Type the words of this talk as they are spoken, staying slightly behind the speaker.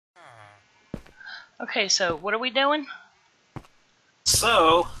Okay, so what are we doing?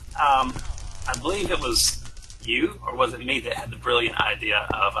 So, I believe it was you, or was it me, that had the brilliant idea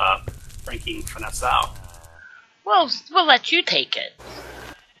of pranking Meixsell? Well, we'll let you take it.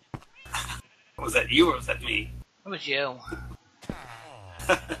 Was that you or was that me? It was you.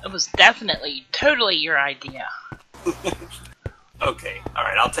 It was definitely, totally your idea. Okay,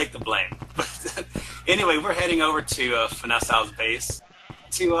 alright, I'll take the blame. But anyway, we're heading over to Meixsell's base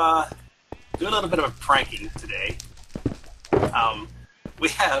to do a little bit of pranking today. We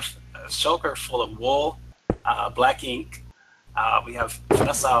have a shulker full of wool, black ink. We have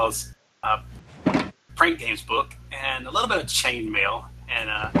Meixsell's prank games book, and a little bit of chain mail.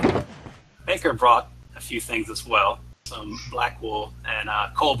 And Baker brought a few things as well. Some black wool and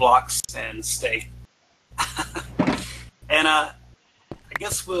coal blocks and steak. And I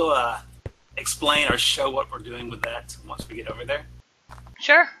guess we'll explain or show what we're doing with that once we get over there.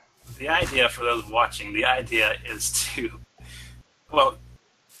 Sure. The idea, for those watching, the idea is to, well,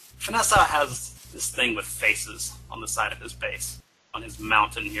 Meixsell has this thing with faces on the side of his base, on his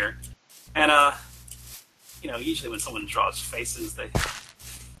mountain here. And, you know, usually when someone draws faces, they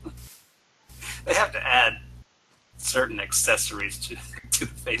have to add certain accessories to the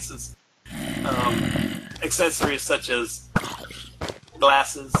faces. Accessories such as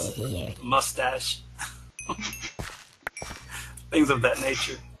glasses, mustache, things of that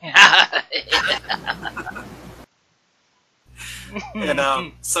nature.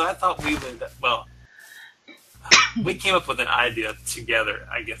 And so I thought we would, well, we came up with an idea together,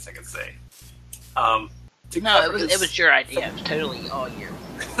 I guess I could say. No, it was your idea. It was totally all you.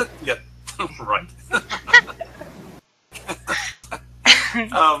 Yeah, right.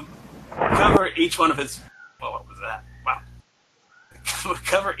 Cover each one of his, well, what was that? Wow.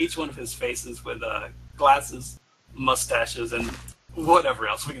 Cover each one of his faces with glasses, mustaches, and whatever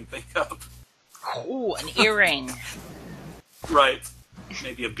else we can think of. Ooh, an earring. Right.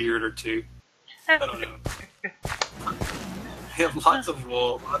 Maybe a beard or two. I don't know. We have lots of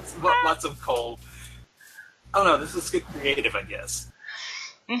wool, lots of coal. I don't know, this is good creative, I guess.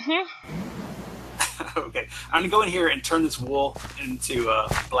 Mm-hmm. Okay, I'm gonna go in here and turn this wool into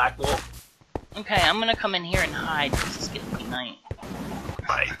black wool. Okay, I'm gonna come in here and hide because it's getting to be night.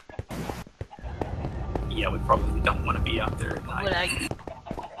 Right. Yeah, we probably don't want to be out there at night. What I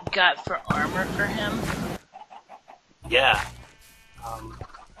got for armor for him? Yeah. Oh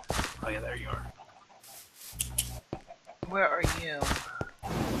yeah, there you are. Where are you?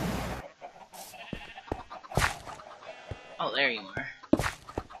 Oh, there you are.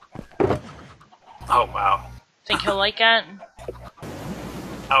 Oh wow. Think he'll like that?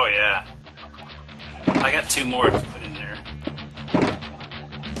 Oh yeah. I got 2 more to put in there.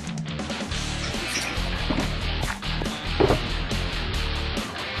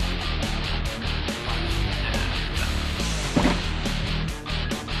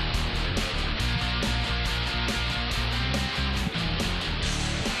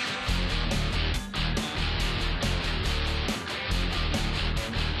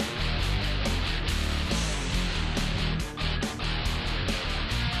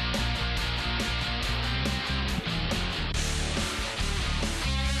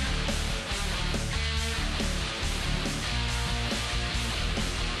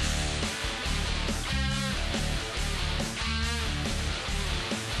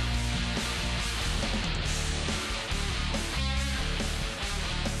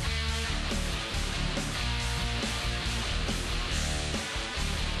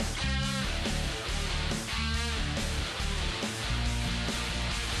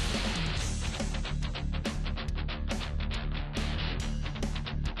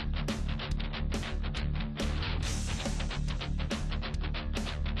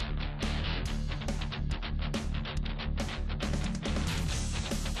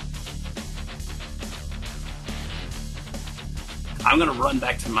 I'm gonna run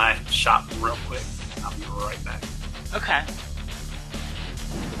back to my shop real quick. I'll be right back. Okay.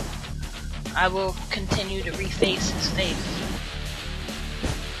 I will continue to reface his face.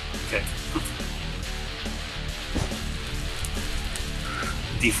 Okay.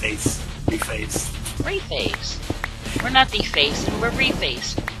 Deface. Reface. Reface. We're not defacing, we're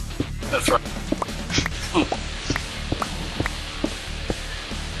refacing. That's right.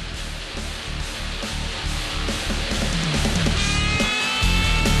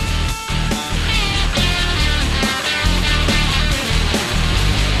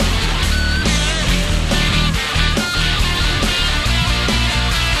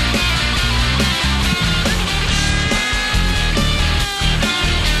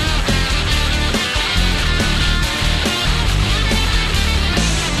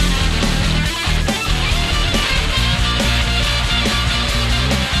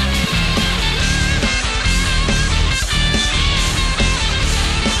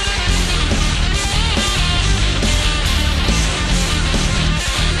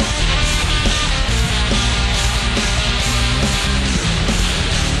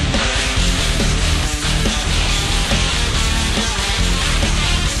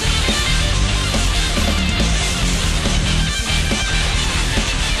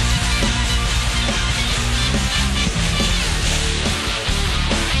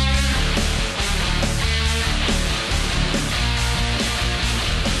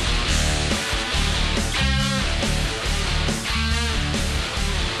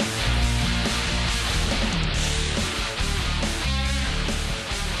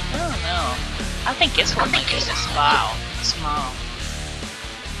 think this one might be the small.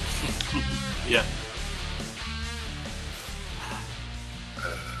 Yeah.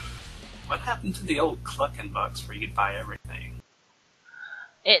 What happened to the old Cluckenbucks where you could buy everything?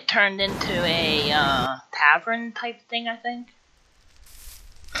 It turned into a tavern type thing, I think.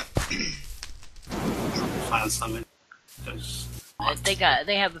 Find something.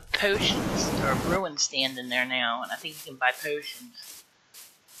 They have potions or a ruin stand in there now, and I think you can buy potions.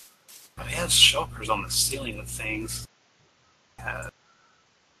 But it has shulkers on the ceiling of things.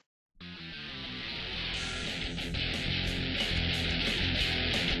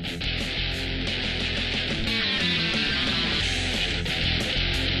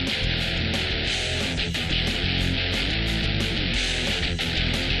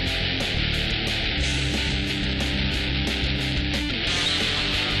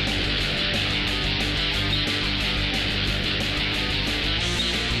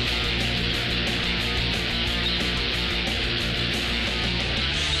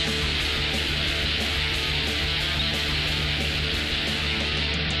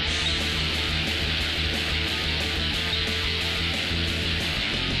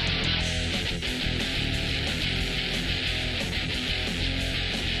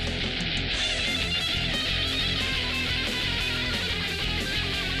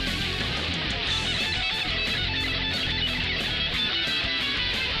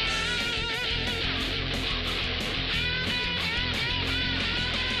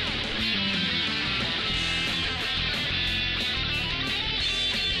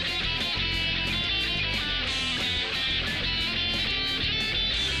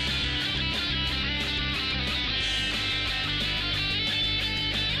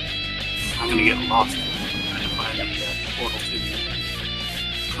 I'm gonna get lost trying to find the portal to the end.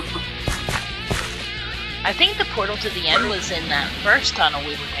 I think the portal to the end was in that first tunnel we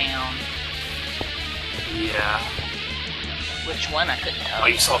were down. Yeah. Which one I couldn't tell. Oh,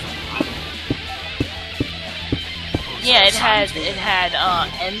 you saw the Yeah, it had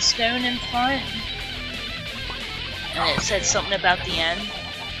end stone in front, and it said something about the end.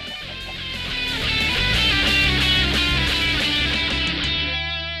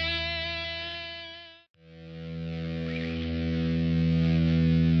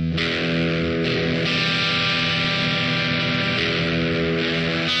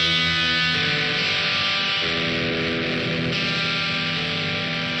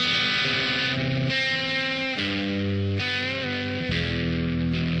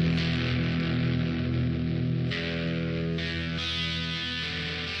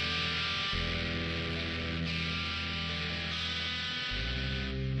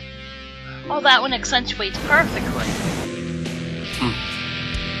 Oh, that one accentuates perfectly.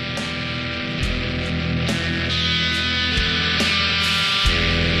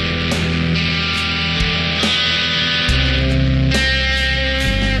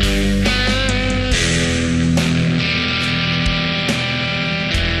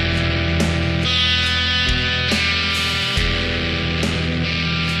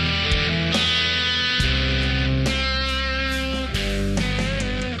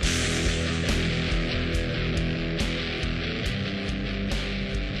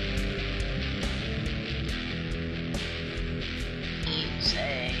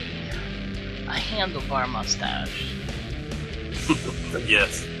 Handlebar mustache.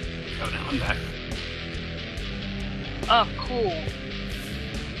 Yes. Go down back. Oh, cool.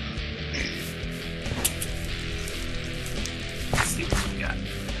 Let's see what we got.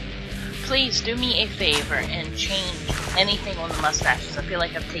 Please do me a favor and change anything on the mustaches. I feel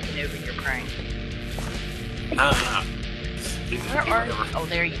like I've taken over your prank. No. Where are you? Oh,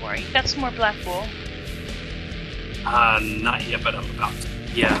 there you are. You got some more black wool? Not yet, but I'm about to.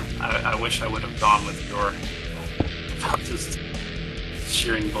 Yeah, I wish I would have gone with your about just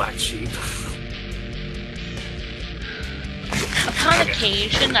shearing black sheep. On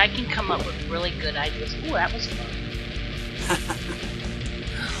occasion, I can come up with really good ideas. Ooh, that was fun.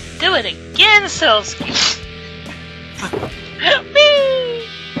 Do it again, Silsky! Me!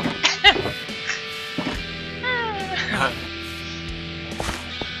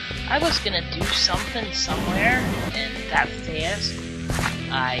 I was gonna do something somewhere, and that fast,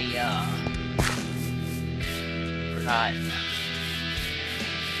 I forgot.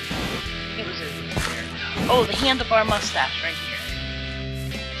 It was over here. Oh, the handlebar mustache right here.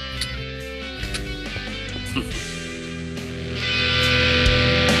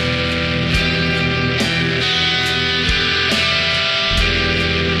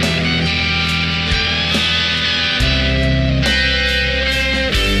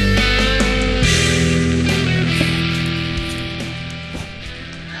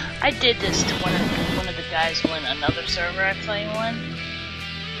 did this to one of the guys on another server I play on.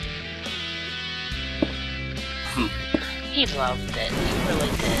 He loved it. He really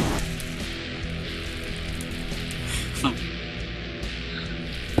did.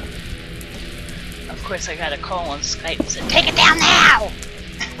 Of course, I got a call on Skype and said, "Take it down now!"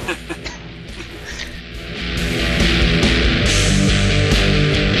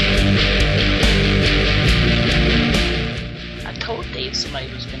 I told Dave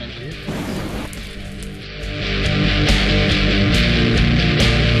somebody was gonna do this.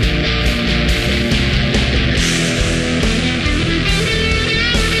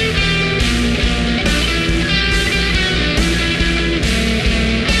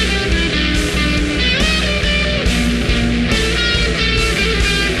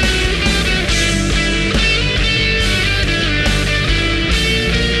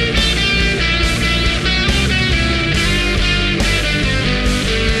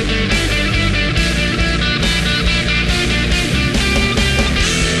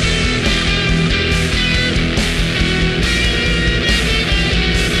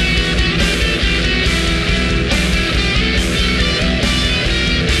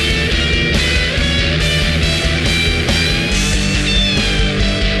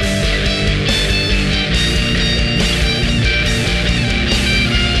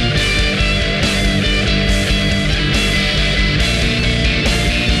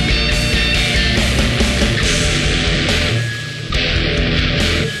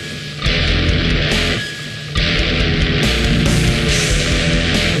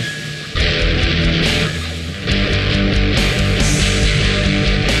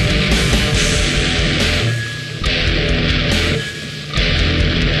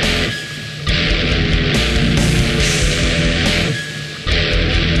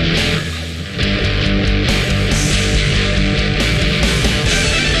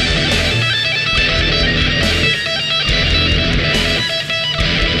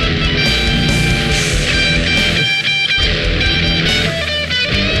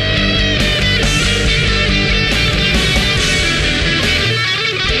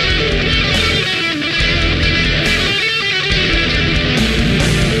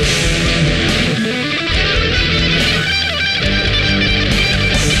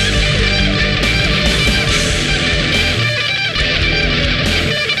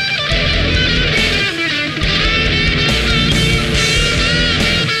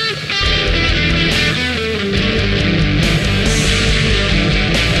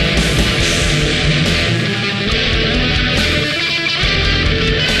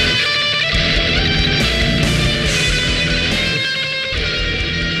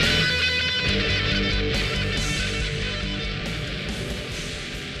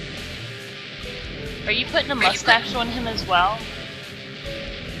 Are you putting a mustache on him as well?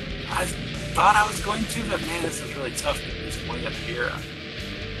 I thought I was going to, but man, this is really tough because it's way up here.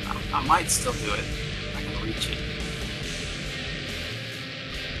 I might still do it. I can reach it.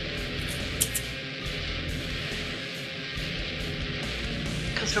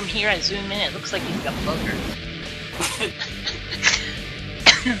 Because from here I zoom in, it looks like he's got boogers.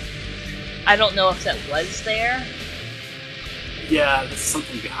 I don't know if that was there. Yeah, there's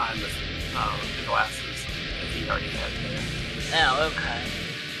something behind the glasses that he already had there. Oh, okay.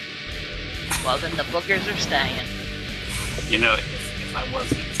 Well, then the boogers are staying. You know, if I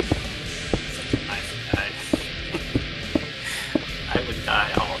wasn't such a nice guy, I would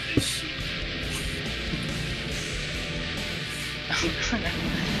dye all of his sheep.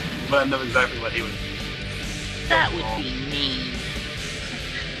 But I know exactly what he would do. That would be mean.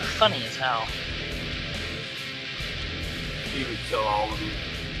 Funny as hell. He would kill all of them.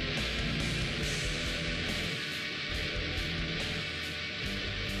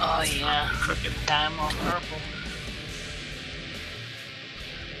 Oh yeah, dye them all purple.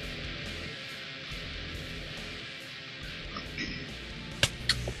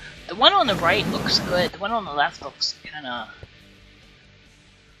 The one on the right looks good. The one on the left looks kinda...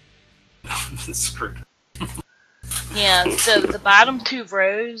 screwed. Yeah, so the bottom two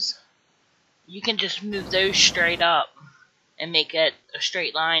rows, you can just move those straight up and make it a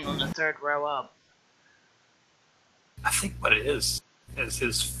straight line on the third row up. I think what it is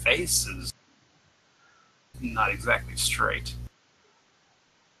his face is not exactly straight.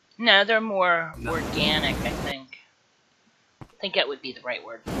 No, they're more organic, I think. I think that would be the right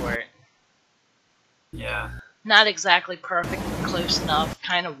word for it. Yeah. Not exactly perfect, but close enough,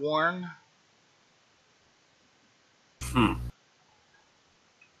 kind of worn.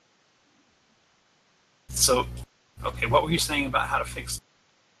 So, okay, what were you saying about how to fix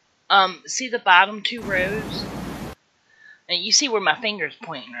it? See the bottom two rows? And you see where my finger's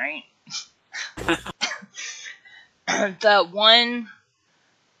pointing, right? The 1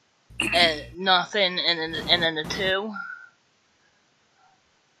 and nothing, and then the 2.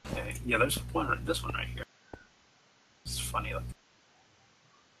 Okay. Yeah, there's one. This one right here. It's funny. Like,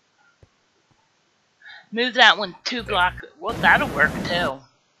 Move that one 2 block. Well, that'll work too.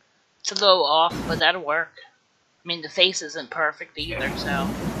 It's a little off, but that'll work. I mean, the face isn't perfect either, so.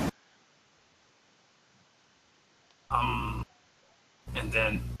 And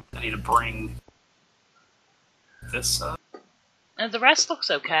then I need to bring this up. And the rest looks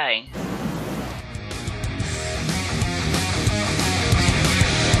okay.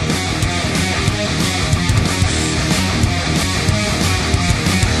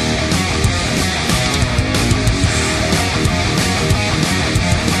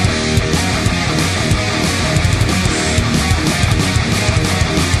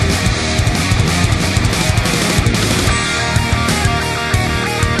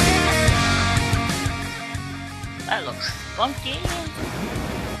 That looks funky.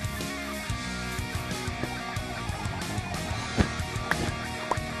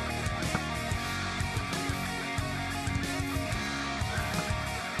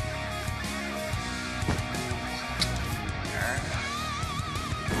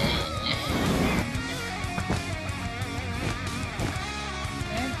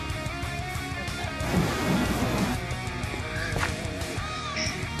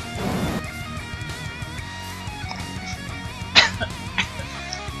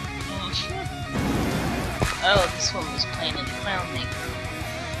 Oh, this one was playing in Clown Maker.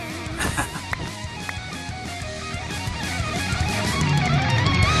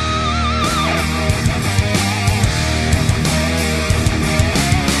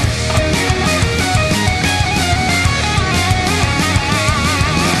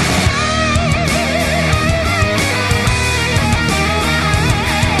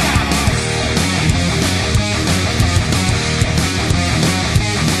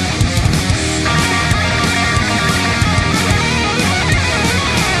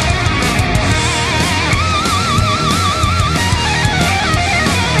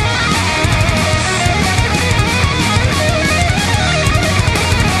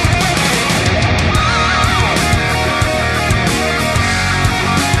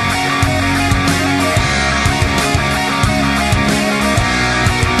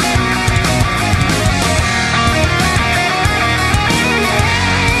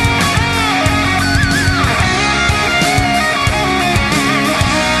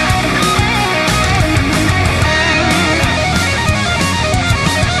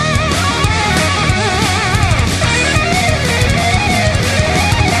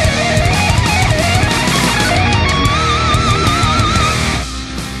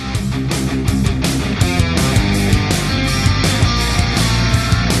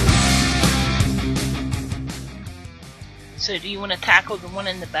 So do you want to tackle the one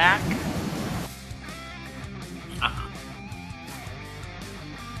in the back?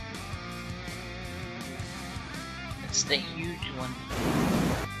 It's the huge one.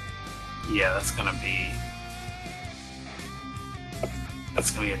 Yeah, that's gonna be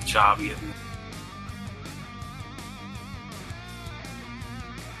a job getting.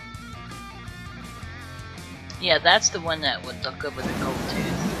 Yeah, that's the one that would look good with a gold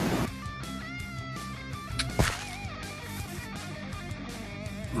tooth.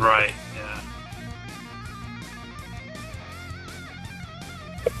 Right, yeah.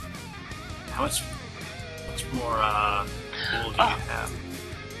 How much more wool do you have?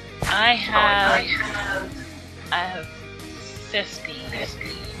 I have 50.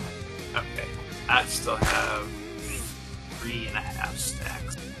 Okay. I still have 3.5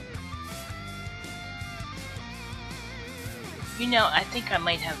 stacks. You know, I think I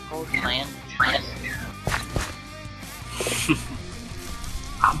might have gold land.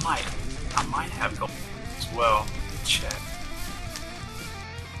 I might have gold as well. Check.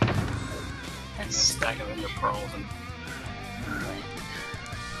 That's Stack of ender pearls and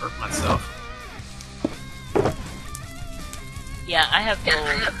hurt myself. yeah, I have gold.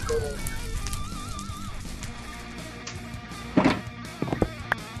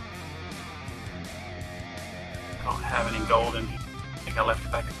 I don't have any gold in. I think I left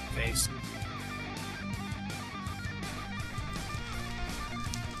it back at the base.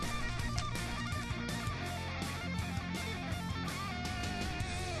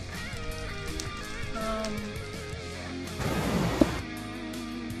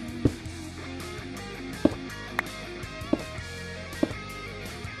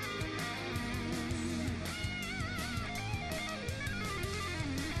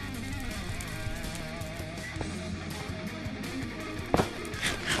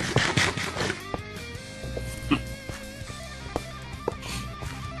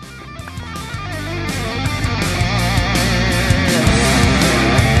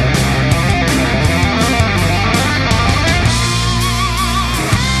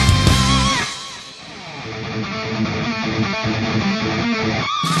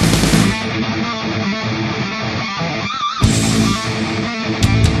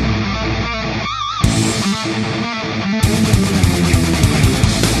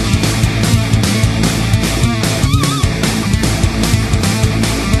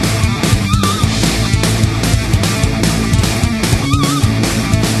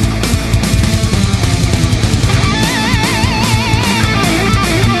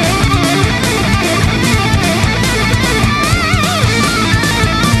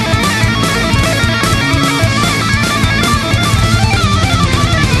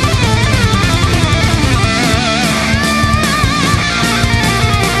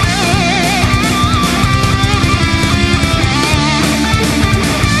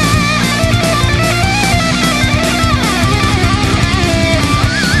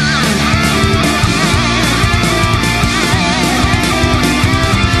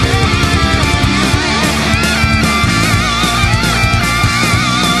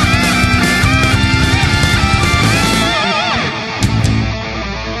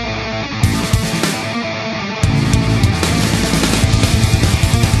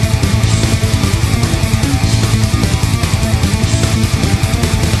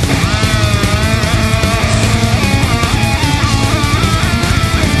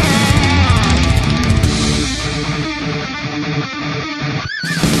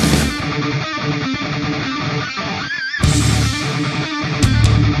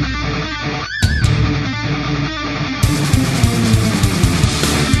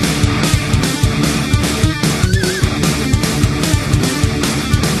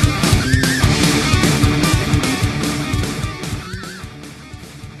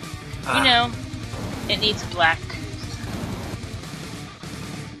 needs a black tooth.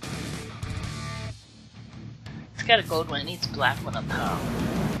 It's got a gold one, it needs a black one up top.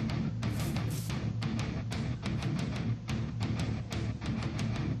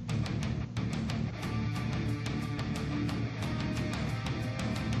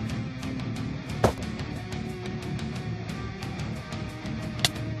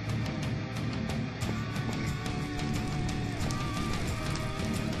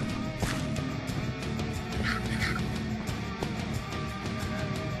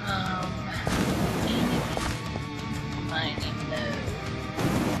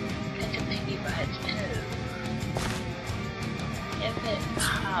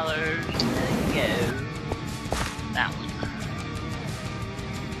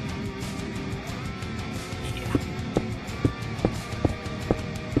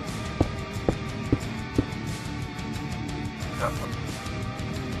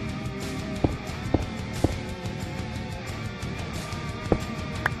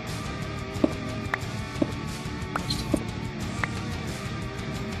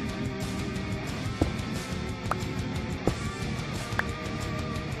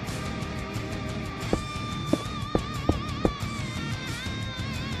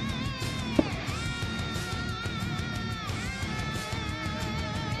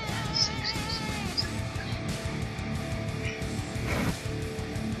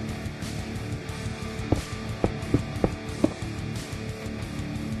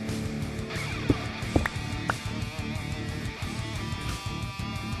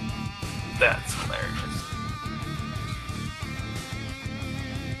 That's hilarious.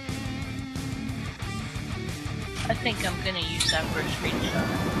 I think I'm gonna use that for a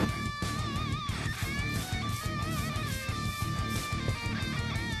screenshot.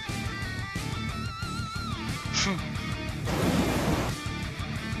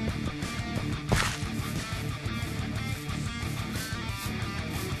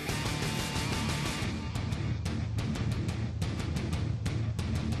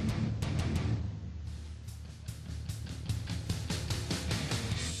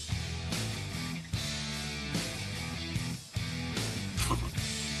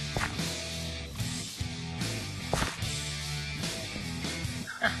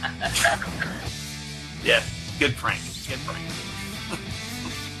 Yeah, good prank. Good prank.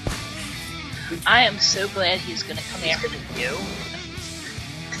 I am so glad he's gonna come after you.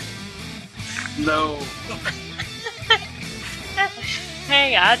 No.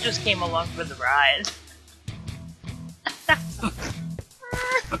 Hey, I just came along for the ride.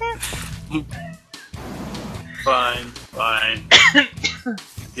 Fine. I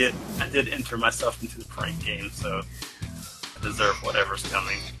did enter myself into the prank game, so I deserve whatever's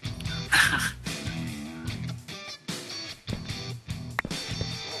coming.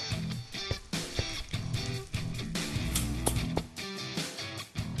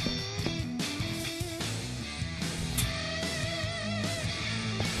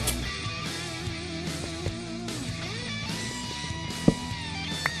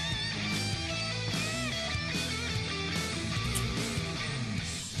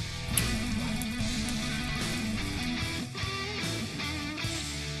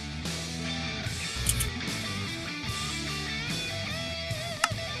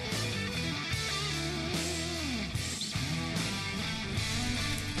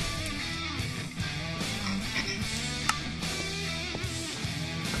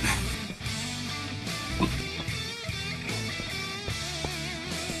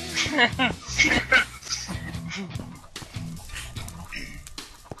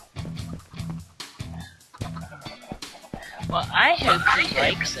 Well, I hope he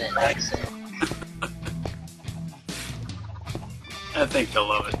likes it. I think he'll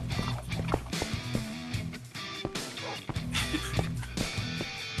love it.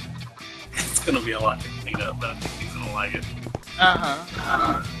 It's gonna be a lot to clean up, but I think he's gonna like it.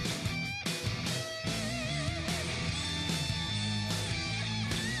 Uh-huh.